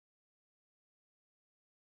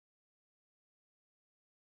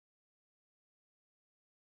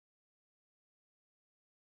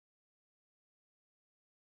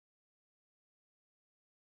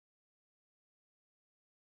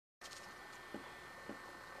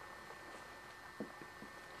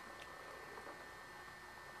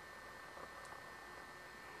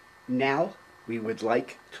Now we would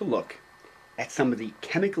like to look at some of the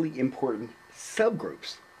chemically important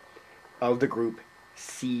subgroups of the group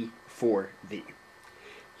C4V.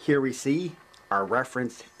 Here we see our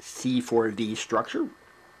reference C4V structure,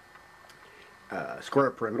 square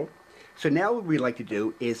pyramidal. So now what we'd like to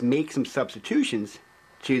do is make some substitutions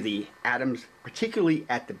to the atoms, particularly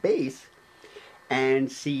at the base, and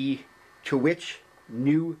see to which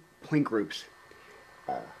new point groups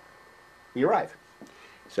we arrive.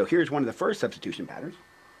 So here's one of the first substitution patterns.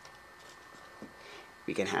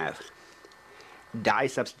 We can have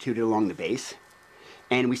di-substituted along the base,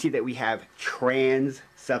 and we see that we have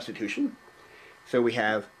trans-substitution. So we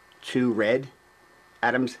have 2 red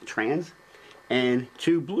atoms trans and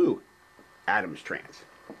 2 blue atoms trans.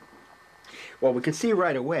 Well, we can see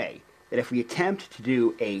right away that if we attempt to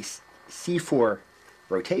do a C4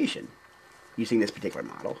 rotation using this particular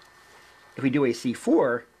model, if we do a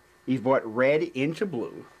C4, we've brought red into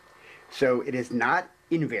blue, so it is not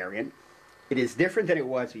invariant. It is different than it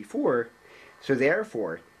was before, so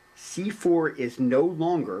therefore C4 is no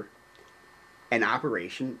longer an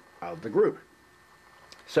operation of the group.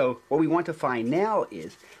 So what we want to find now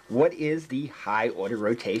is, what is the high order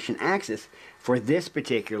rotation axis for this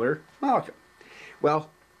particular molecule?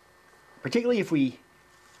 Well, particularly if we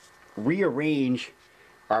rearrange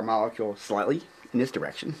our molecule slightly in this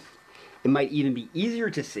direction, it might even be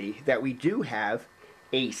easier to see that we do have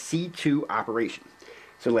a C2 operation.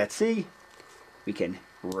 So let's see, we can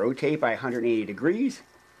rotate by 180 degrees,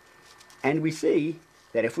 and we see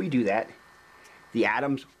that if we do that, the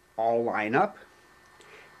atoms all line up.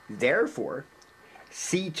 Therefore,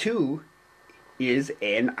 C2 is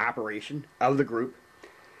an operation of the group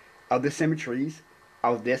of the symmetries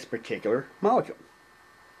of this particular molecule.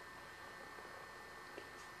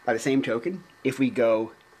 By the same token, if we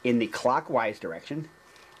go in the clockwise direction,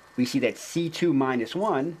 we see that C2 minus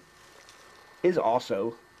 1 is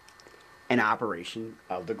also an operation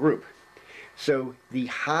of the group. So the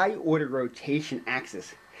high order rotation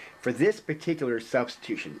axis for this particular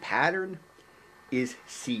substitution pattern is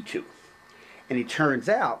C2. And it turns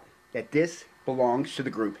out that this belongs to the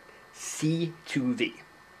group C2V.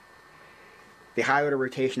 The high order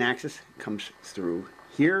rotation axis comes through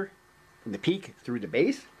here, from the peak through the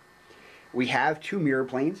base. We have 2 mirror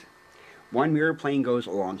planes. One mirror plane goes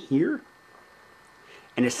along here,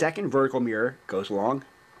 and a second vertical mirror goes along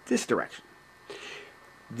this direction.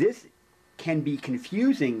 This can be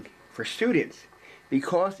confusing for students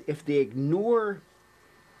because if they ignore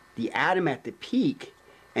the atom at the peak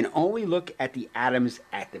and only look at the atoms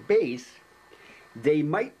at the base, they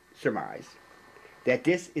might surmise that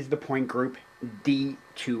this is the point group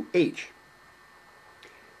D2H,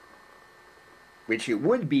 which it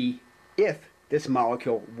would be if this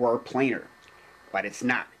molecule were planar, but it's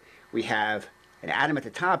not. We have an atom at the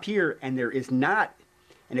top here, and there is not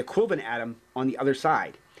an equivalent atom on the other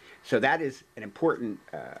side. So that is an important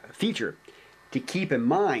feature to keep in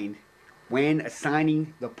mind when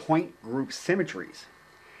assigning the point group symmetries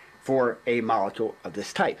for a molecule of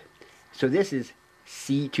this type. So this is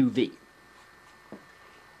C2V.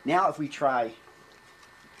 Now if we try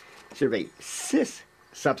sort of a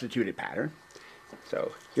cis-substituted pattern,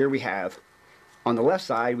 so here we have, on the left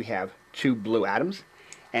side we have 2 blue atoms,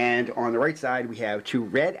 and on the right side we have 2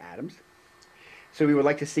 red atoms. So we would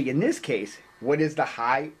like to see in this case, what is the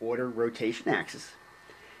high order rotation axis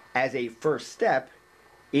as a first step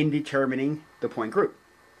in determining the point group.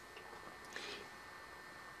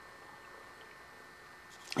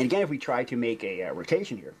 And again, if we try to make a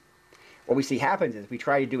rotation here, what we see happens is if we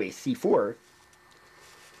try to do a C4,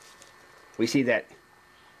 we see that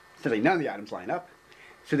certainly none of the atoms line up,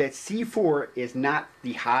 so that C4 is not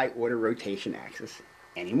the high order rotation axis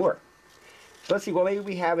anymore. So let's see, well, maybe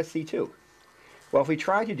we have a C2. Well, if we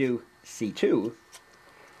try to do C2,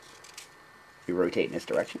 we rotate in this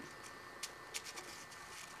direction.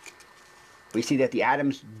 We see that the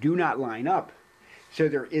atoms do not line up, so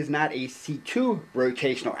there is not a C2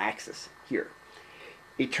 rotational axis here.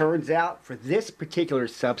 It turns out for this particular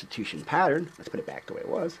substitution pattern, let's put it back the way it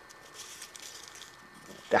was,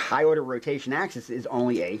 the high order rotation axis is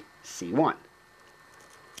only a C1.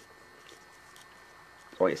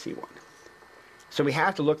 Only a C1. So we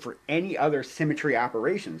have to look for any other symmetry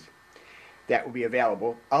operations that will be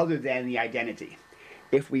available other than the identity.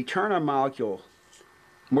 If we turn our molecule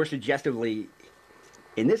more suggestively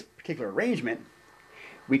in this particular arrangement,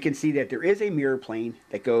 we can see that there is a mirror plane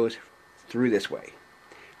that goes through this way,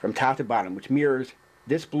 from top to bottom, which mirrors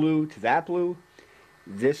this blue to that blue,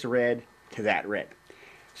 this red to that red.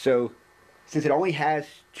 So since it only has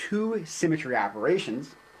 2 symmetry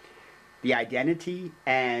operations, the identity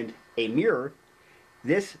and a mirror,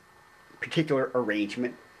 this particular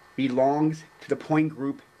arrangement belongs to the point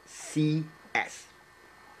group CS.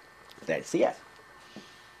 That's CS.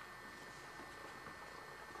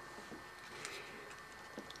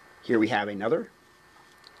 Here we have another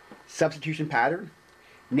substitution pattern.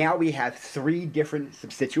 Now we have 3 different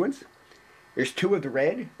substituents. There's 2 of the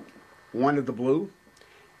red, 1 of the blue,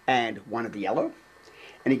 and 1 of the yellow.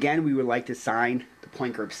 And again, we would like to sign the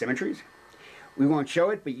point group symmetries. We won't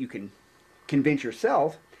show it, but you can convince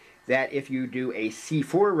yourself that if you do a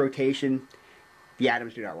C4 rotation, the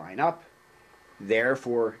atoms do not line up.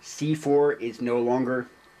 Therefore, C4 is no longer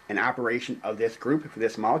an operation of this group for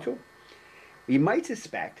this molecule. We might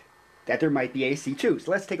suspect that there might be a C2.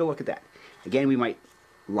 So let's take a look at that. Again, we might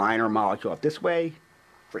line our molecule up this way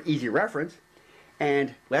for easy reference.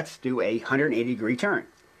 And let's do a 180-degree turn.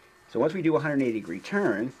 So once we do a 180-degree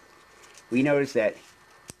turn, we notice that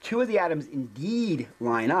 2 of the atoms indeed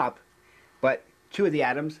line up, but 2 of the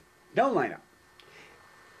atoms don't line up.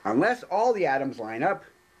 Unless all the atoms line up,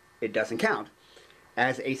 it doesn't count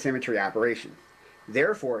as a symmetry operation.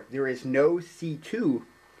 Therefore, there is no C2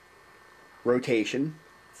 rotation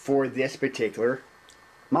for this particular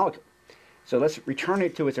molecule. So let's return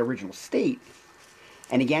it to its original state.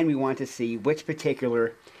 And again, we want to see which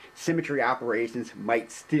particular symmetry operations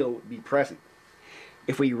might still be present.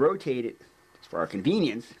 If we rotate it, for our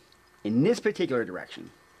convenience, in this particular direction,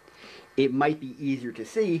 it might be easier to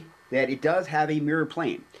see that it does have a mirror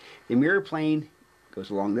plane. The mirror plane goes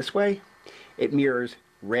along this way. It mirrors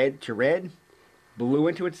red to red, blue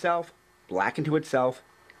into itself, black into itself,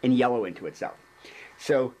 and yellow into itself.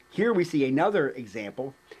 So here we see another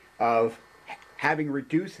example of having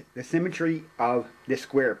reduced the symmetry of this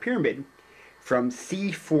square pyramid from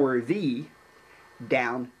C4V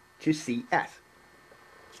down to CS.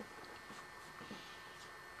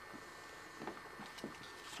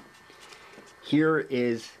 Here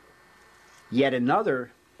is yet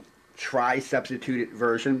another tri-substituted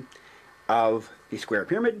version of the square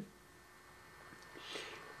pyramid.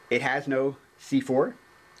 It has no C4.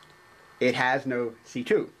 It has no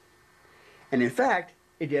C2. And in fact,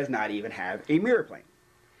 it does not even have a mirror plane.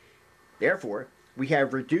 Therefore, we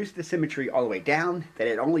have reduced the symmetry all the way down that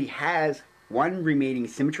it only has one remaining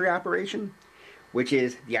symmetry operation, which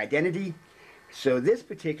is the identity. So this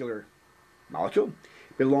particular molecule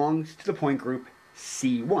belongs to the point group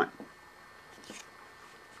C1.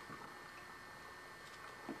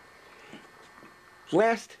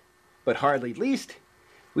 Last, but hardly least,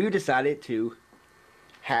 we've decided to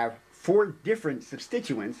have 4 different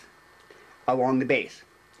substituents along the base.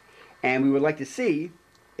 And we would like to see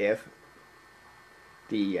if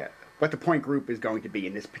what the point group is going to be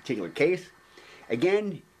in this particular case.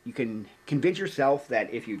 Again, you can convince yourself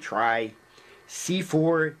that if you try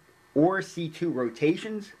C4 or C2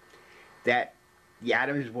 rotations, that the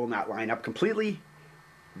atoms will not line up completely.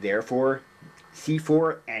 Therefore,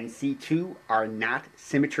 C4 and C2 are not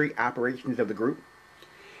symmetry operations of the group.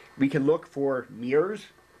 We can look for mirrors.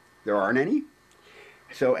 There aren't any.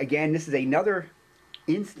 So again, this is another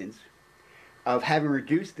instance of having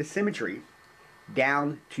reduced the symmetry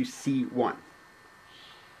down to C1.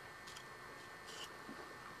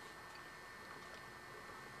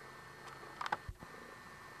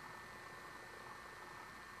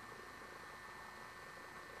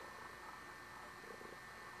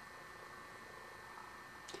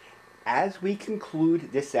 As we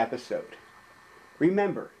conclude this episode,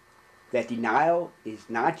 remember that the Nile is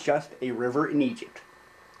not just a river in Egypt.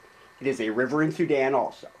 It is a river in Sudan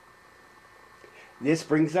also. This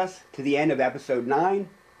brings us to the end of episode 9.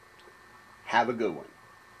 Have a good one.